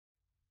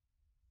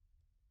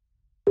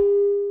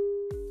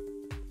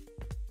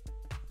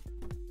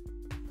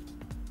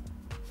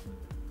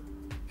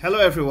Hello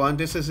everyone,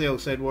 this is the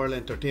Outside World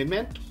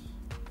Entertainment,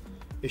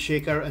 the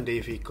Shaker and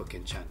Davy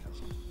cooking channel.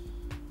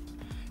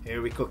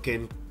 Here we cook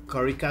in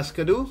curry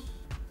cascadoo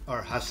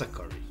or Hassar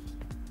curry.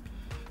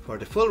 For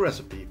the full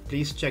recipe,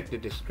 please check the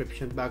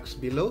description box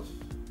below.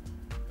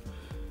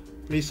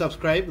 Please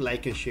subscribe,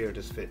 like and share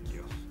this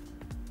video.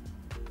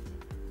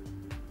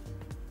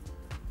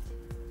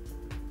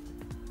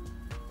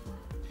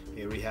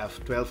 Here we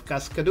have 12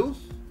 cascadoo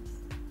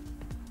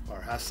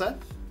or Hassar,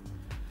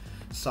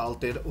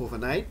 salted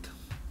overnight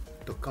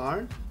to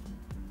corn,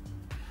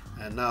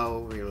 and now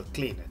we'll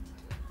clean it.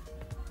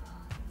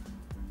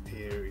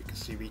 Here you can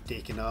see we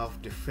taking off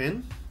the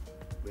fin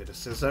with the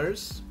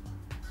scissors.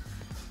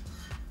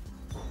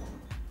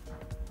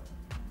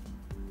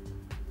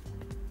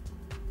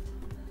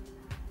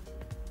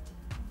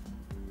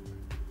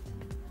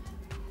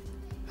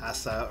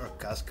 Hassar or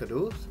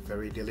cascadoo,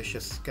 very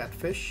delicious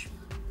catfish.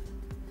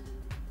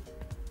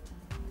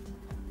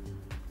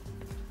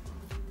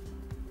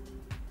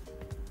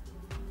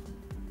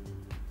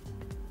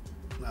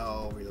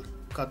 Now we'll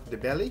cut the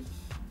belly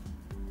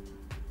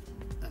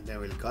and then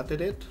we'll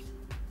gutted it.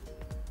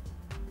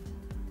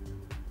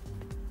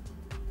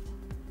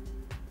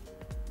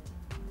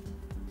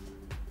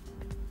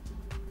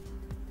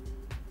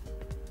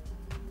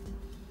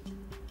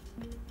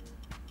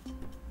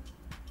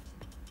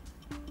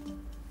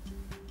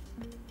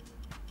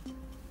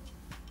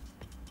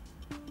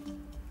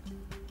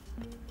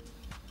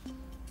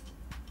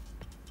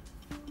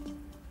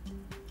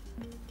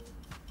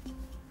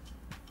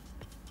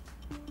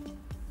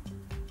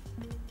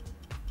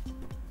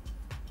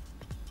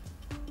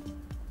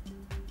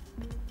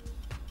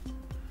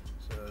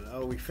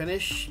 Now we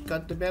finish,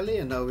 cut the belly,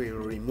 and now we will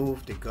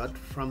remove the gut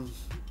from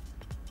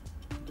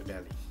the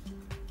belly.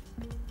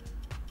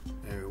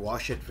 And we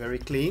wash it very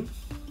clean.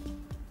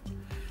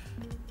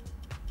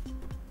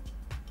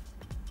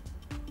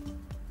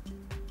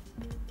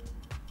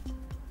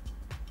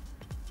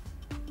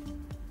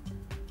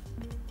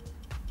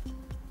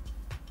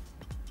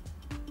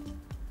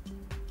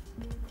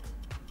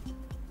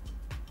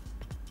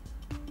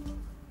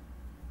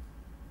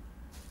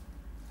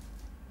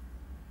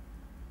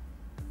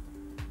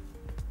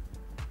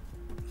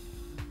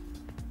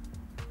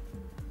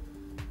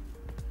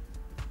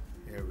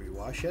 Here we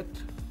wash it.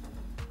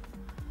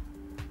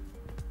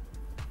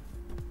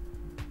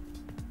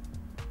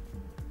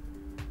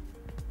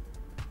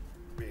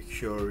 Make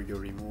sure you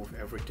remove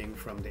everything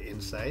from the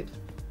inside.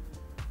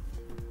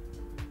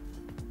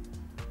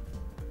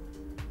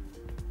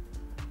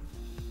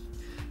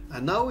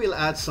 And now we'll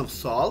add some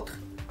salt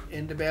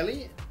in the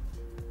belly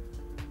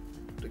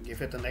to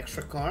give it an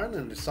extra corn,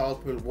 and the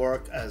salt will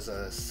work as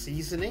a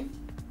seasoning.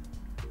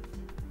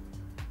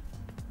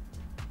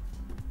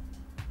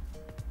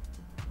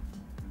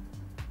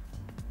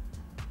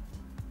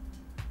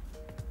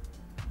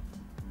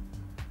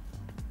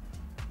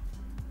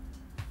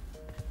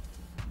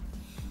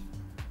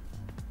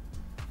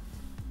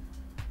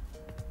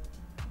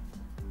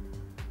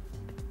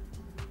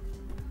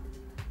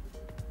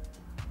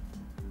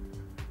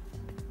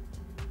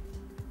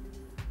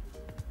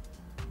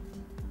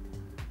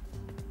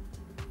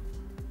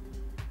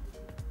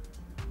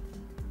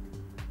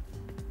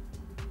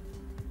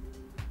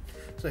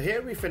 So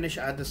here we finish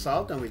add the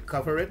salt and we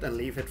cover it and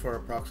leave it for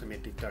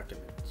approximately 30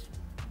 minutes.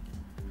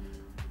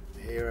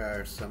 Here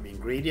are some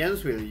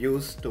ingredients we'll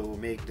use to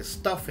make the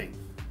stuffing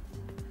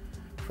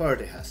for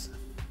the Hassar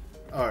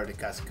or the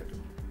cascadoo.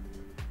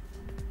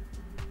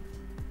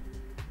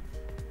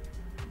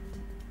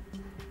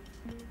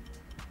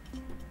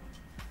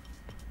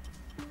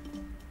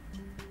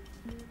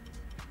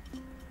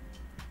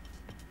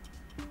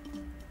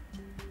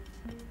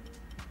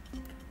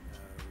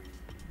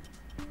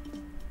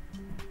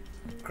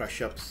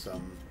 Crush up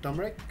some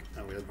turmeric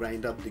and we'll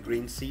grind up the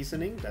green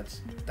seasoning, that's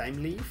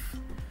thyme leaf,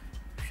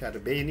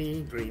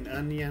 beni, green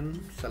onion,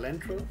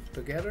 cilantro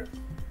together.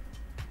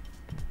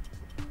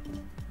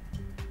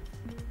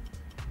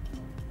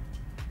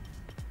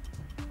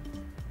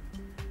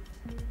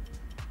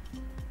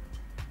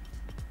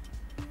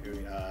 Here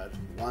we add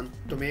 1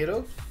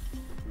 tomato,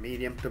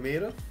 medium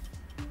tomato,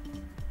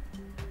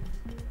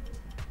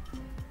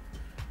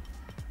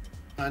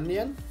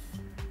 onion,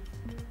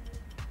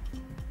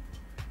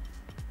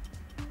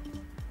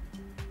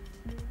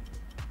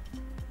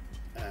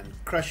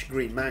 crushed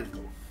green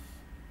mango.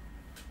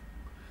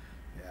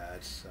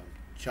 Add some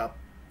chopped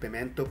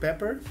pimento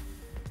pepper,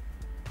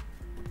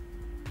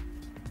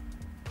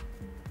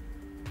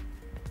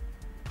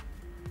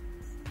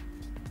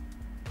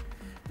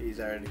 these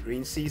are the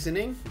green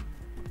seasoning,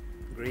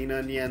 green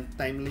onion,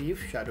 thyme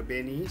leaf,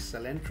 beni,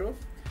 cilantro,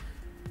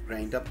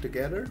 grind up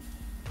together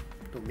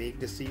to make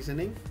the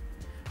seasoning.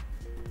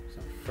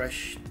 Some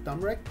fresh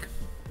turmeric,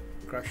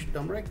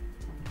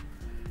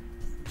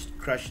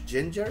 crushed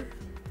ginger,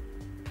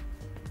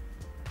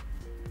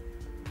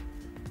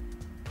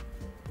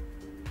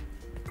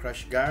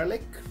 crushed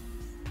garlic,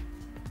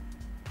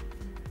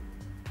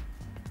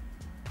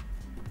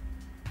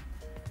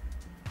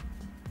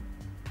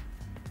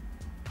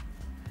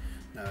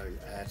 now we'll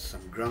add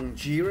some ground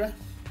geera,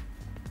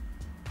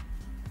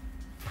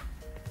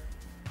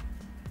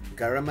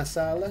 garam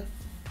masala,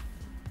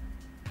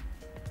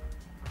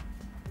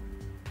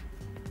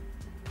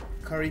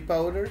 curry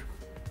powder,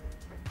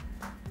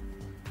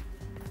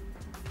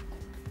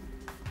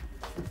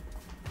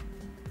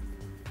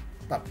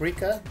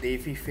 paprika,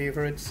 Davy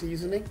favorite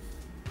seasoning,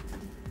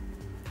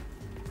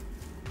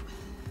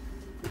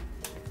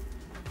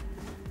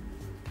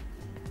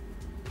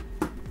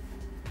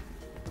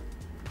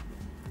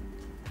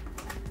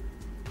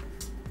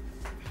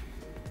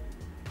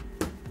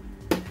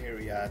 here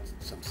we add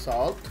some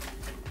salt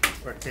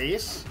for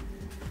taste,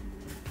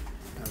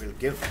 and we'll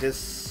give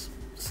this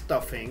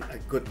stuffing a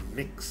good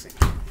mixing.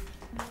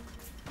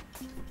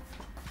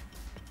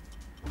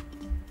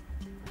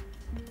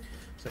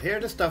 So here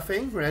the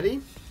stuffing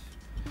ready,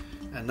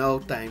 and now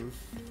time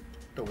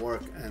to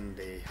work on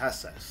the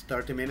hassar.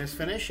 30 minutes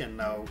finished, and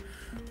now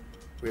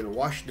we'll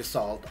wash the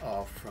salt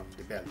off from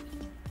the belly.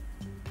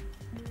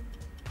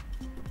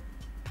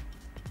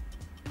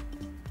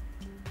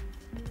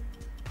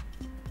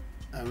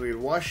 And we'll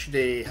wash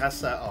the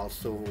hassar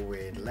also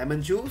with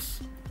lemon juice.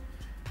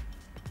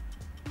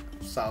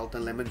 Salt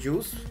and lemon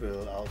juice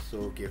will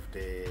also give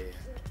the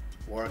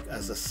work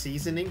as a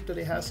seasoning to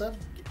the hassar,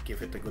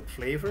 give it a good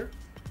flavor.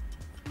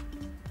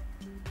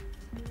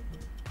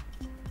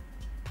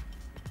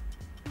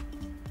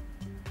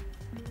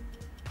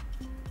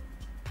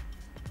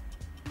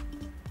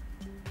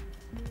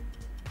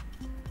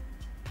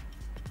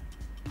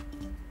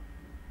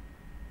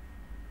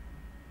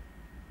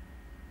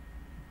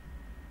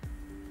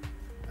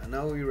 And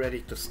now we're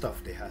ready to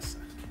stuff the hassar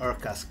or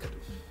cascadoo.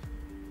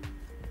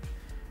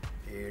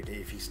 Here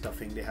Davy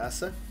stuffing the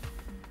hassar.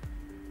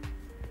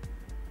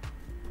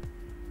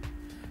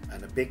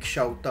 And a big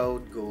shout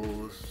out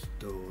goes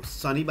to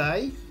Sonny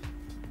Bai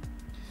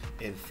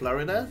in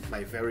Florida,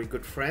 my very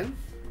good friend,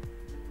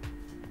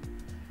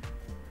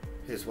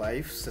 his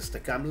wife Sister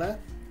Kamla,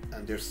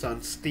 and their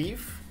son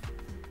Steve.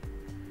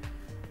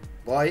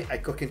 Boy, I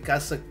cooking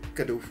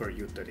cascadoo for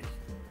you today.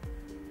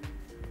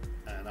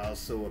 And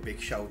also a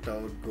big shout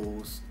out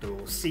goes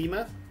to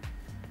Seema,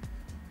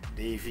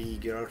 Davy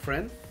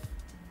girlfriend.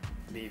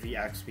 Davy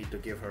asked me to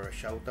give her a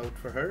shout out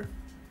for her.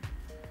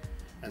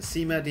 And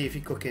Seema,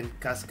 Davy cooking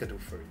cascadoo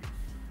for you.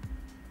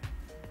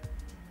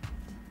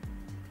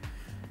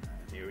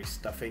 And here he's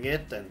stuffing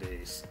it, and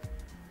this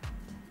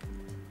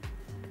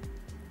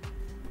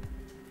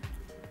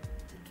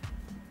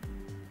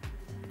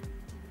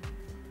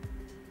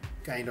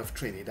kind of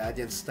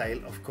Trinidadian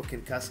style of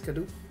cooking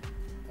cascadoo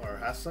or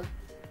hassar.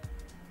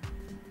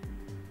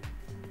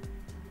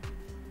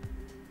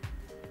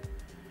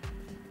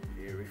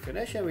 Here we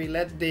finish, and we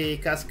let the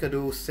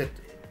cascadoo sit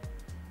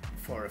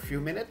for a few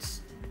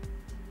minutes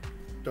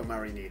to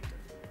marinate.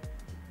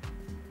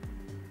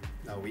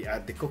 Now we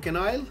add the cooking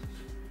oil.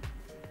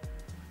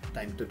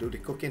 Time to do the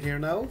cooking here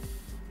now.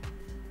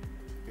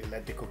 We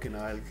let the cooking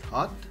oil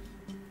hot.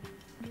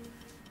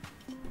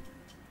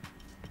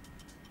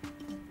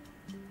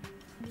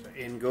 So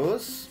in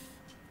goes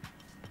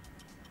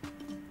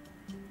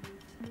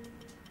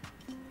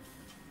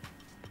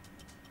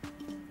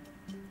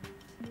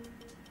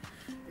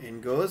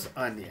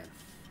onion.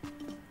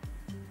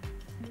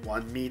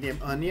 1 medium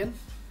onion.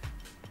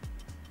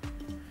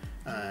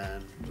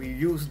 And we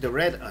use the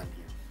red onion.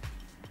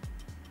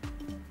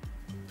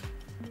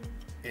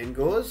 In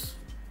goes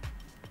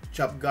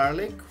chopped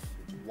garlic,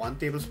 1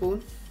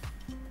 tablespoon.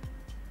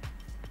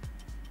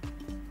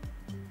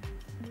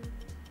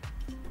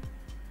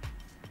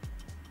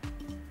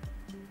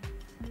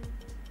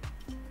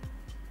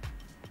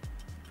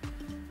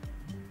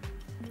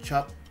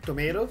 Chopped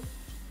tomato,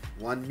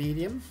 1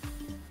 medium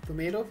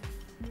tomato.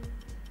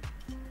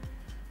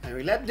 And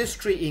we let these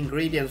 3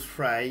 ingredients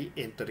fry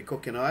into the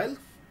cooking oil.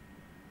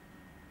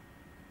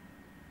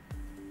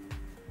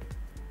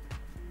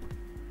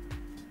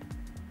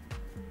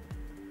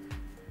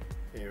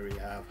 Here we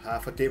have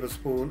half a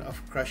tablespoon of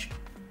crushed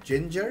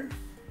ginger,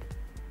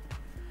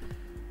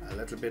 a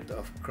little bit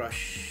of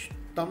crushed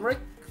turmeric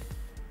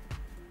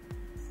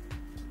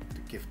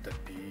to give that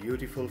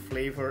beautiful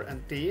flavor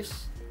and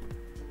taste.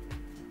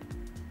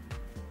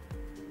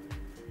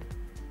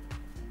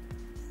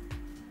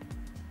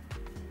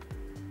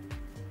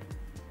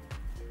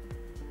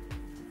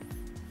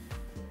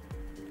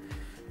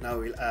 Now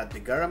we'll add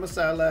the garam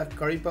masala,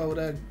 curry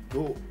powder,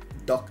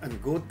 duck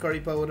and goat curry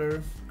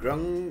powder,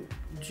 ground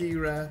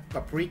geera,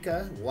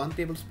 paprika, 1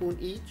 tablespoon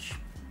each.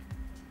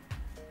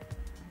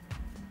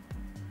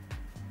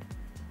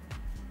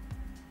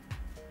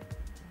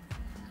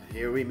 And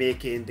here we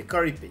make in the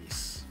curry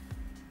paste.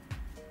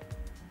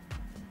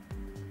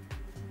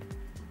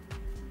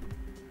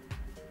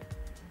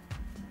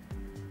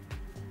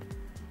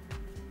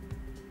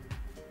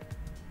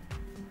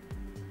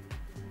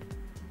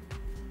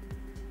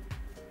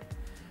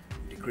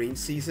 The green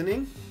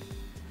seasoning.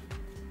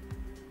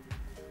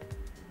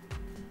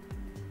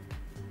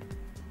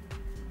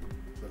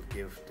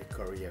 Give the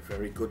curry a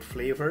very good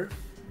flavor,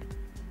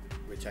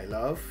 which I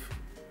love.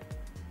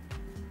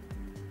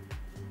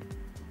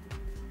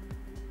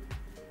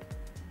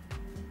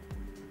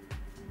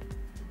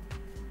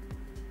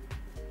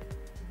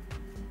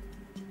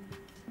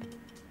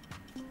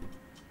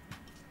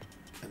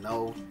 And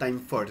now time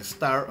for the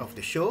star of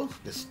the show,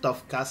 the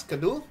stuffed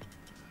cascadoo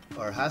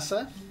or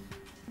Hassar.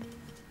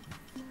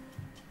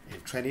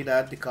 In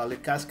Trinidad they call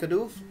it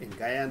cascadoo, in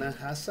Guyanese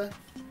Hassar.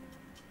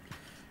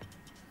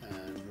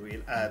 And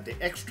we'll add the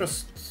extra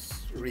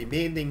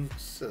remaining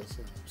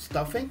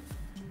stuffing.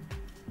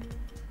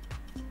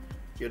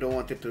 You don't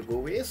want it to go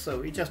waste, so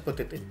we just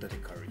put it into the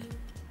curry.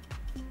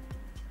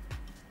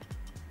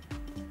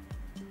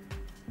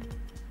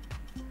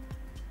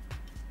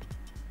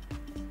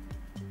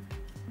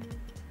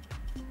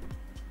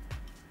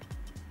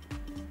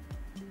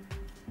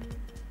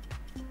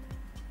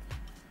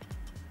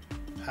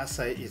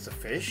 Hassar is a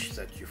fish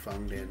that you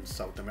found in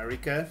South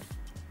America,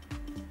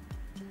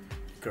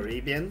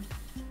 Caribbean,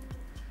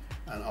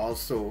 and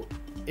also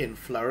in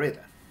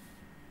Florida.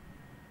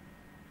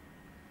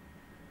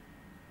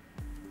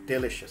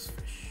 Delicious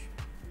fish.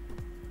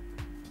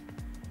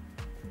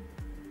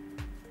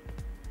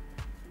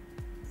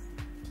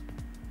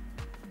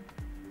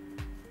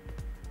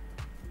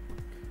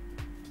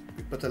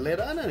 We put a lid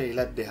on and we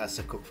let the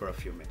Hassar cook for a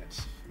few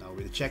minutes. Now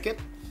we'll check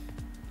it.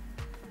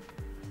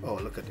 Oh,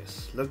 look at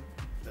this. Look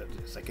at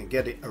this. I can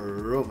get the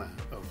aroma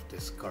of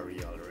this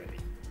curry already.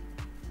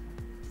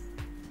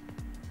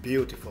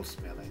 Beautiful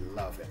smell. I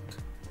love it.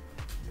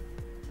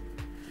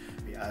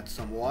 We add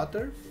some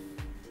water.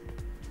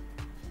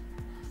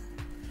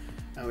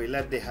 And we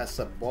let the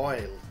Hassar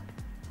boil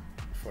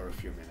for a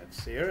few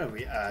minutes here, and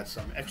we add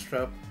some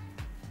extra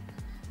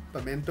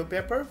pimento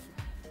pepper.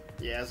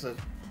 Yes,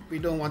 we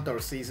don't want our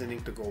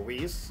seasoning to go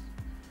waste,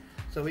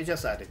 so we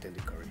just add it in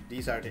the curry.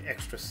 These are the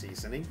extra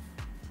seasoning.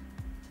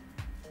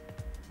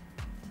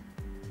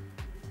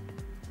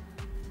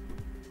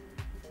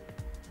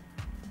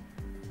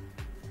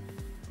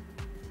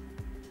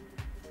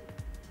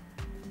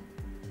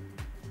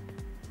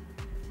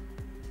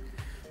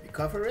 We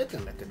cover it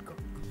and let it cook.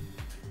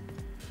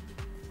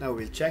 Now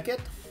we'll check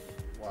it.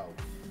 Wow.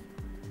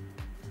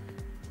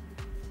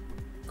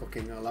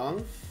 Cooking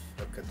along.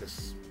 Look at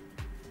this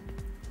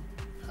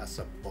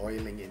Hassar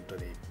boiling into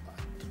the pot.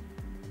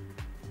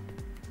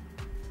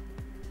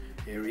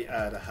 Here we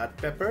add a hot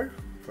pepper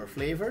for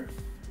flavor.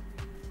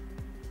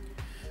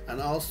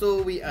 And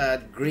also we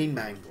add green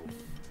mango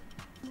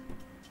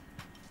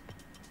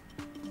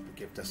to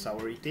give the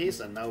soury taste.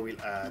 And now we'll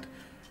add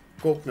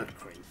coconut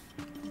cream.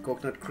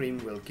 Coconut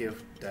cream will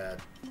give that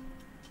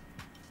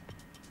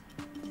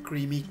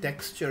creamy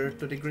texture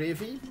to the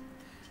gravy,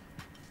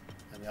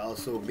 and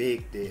also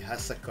make the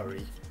Hassar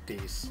curry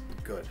taste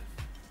good.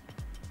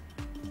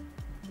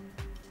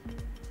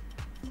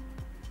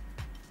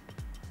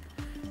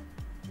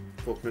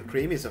 Coconut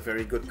cream is a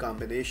very good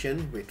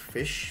combination with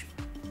fish,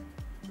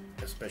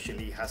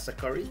 especially Hassar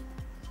curry.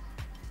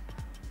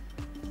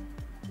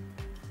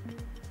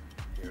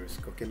 Here is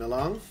cooking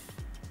along.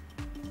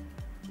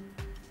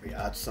 We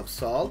add some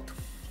salt.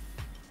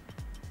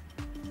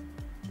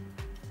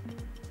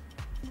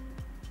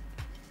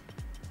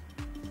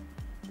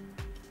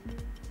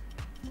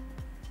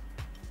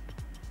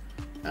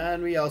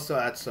 And we also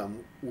add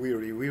some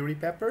wiri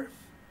pepper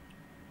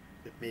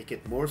to make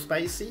it more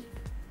spicy.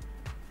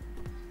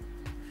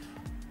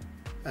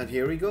 And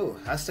here we go,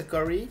 Hassar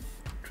curry,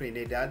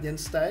 Trinidadian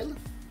style.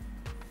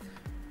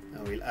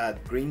 And we'll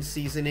add green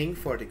seasoning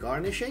for the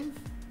garnishing.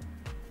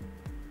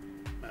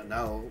 And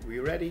now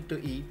we're ready to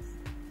eat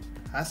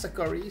Hassar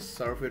curry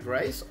served with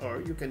rice,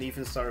 or you can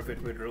even serve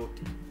it with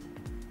roti.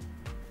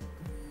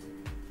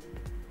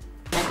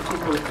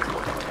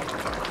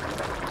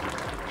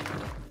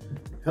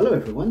 Hello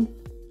everyone,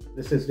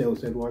 this is the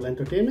Outside World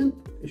Entertainment,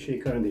 the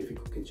Shaker and Davy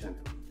cooking channel.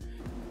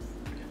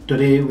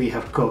 Today we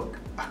have cooked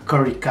a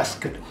curry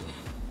cascadoo.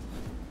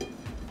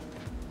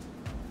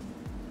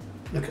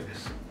 Look at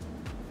this.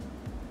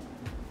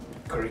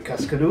 Curry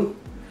cascadoo,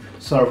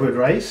 served with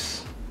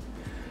rice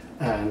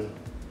and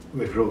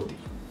with roti.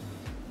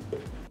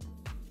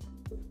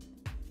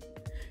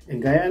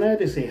 In Guyana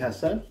they say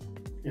Hassar,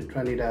 in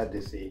Trinidad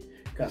they say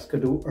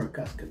cascadoo or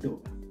cascadoo.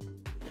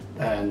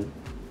 And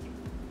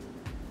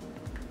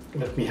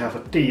let me have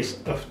a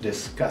taste of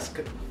this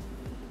cascadoo.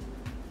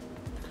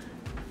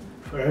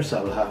 First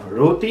I will have a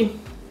roti.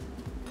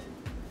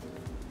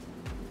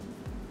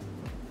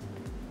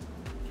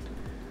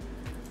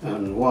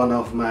 And one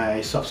of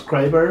my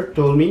subscribers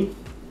told me,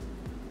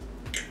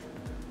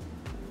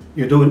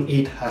 you don't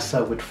eat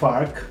Hassar with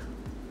fork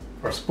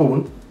or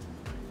spoon,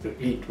 you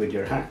eat with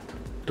your hand.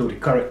 Do the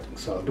correcting,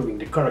 so I'm doing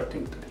the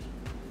correcting today.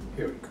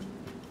 Here we go.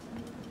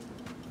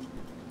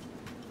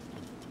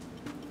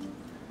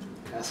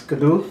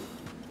 Cascadoo.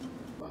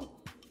 Wow.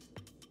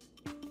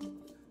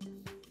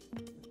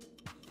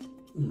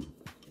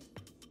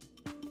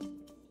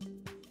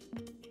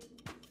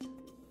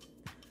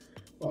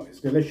 Wow,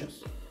 it's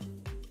delicious.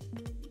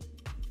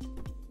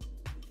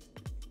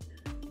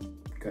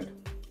 Good.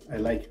 I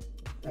like it.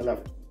 I love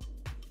it.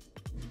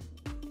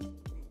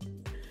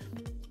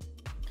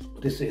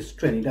 This is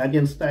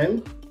Trinidadian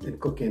style in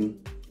cooking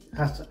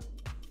Hassar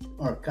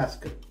or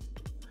cascadoo.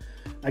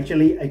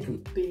 Actually, I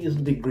can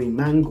taste the green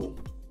mango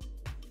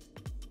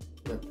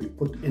that we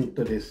put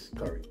into this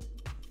curry.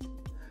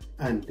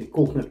 and the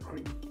coconut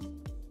cream.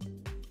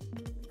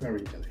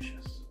 Very delicious.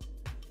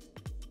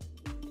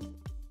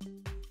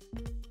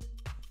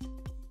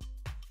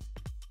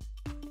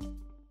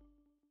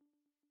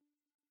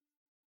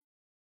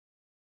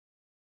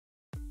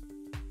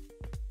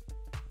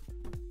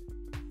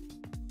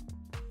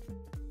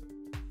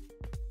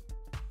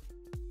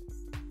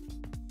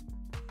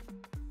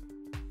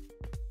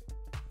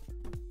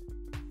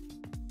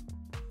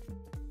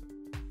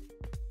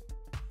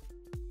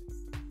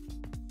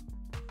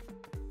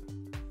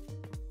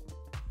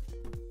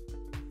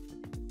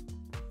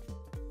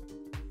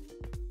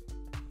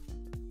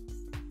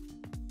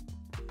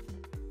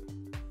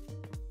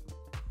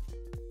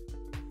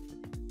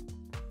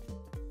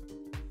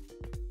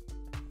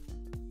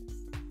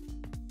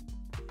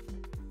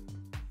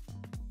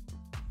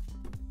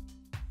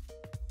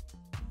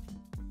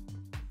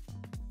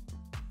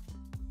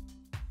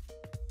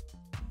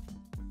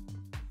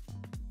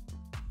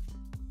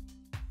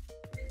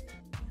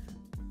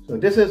 So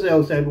this is the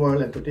Outside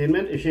World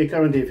Entertainment, a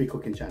Shaker and Davy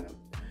cooking channel.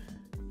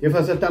 Give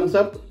us a thumbs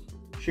up,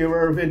 share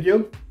our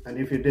video, and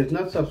if you did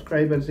not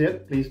subscribe as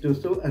yet, please do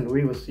so, and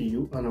we will see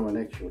you on our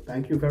next show.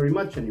 Thank you very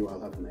much, and you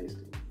all have a nice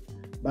day.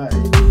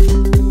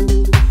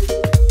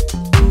 Bye.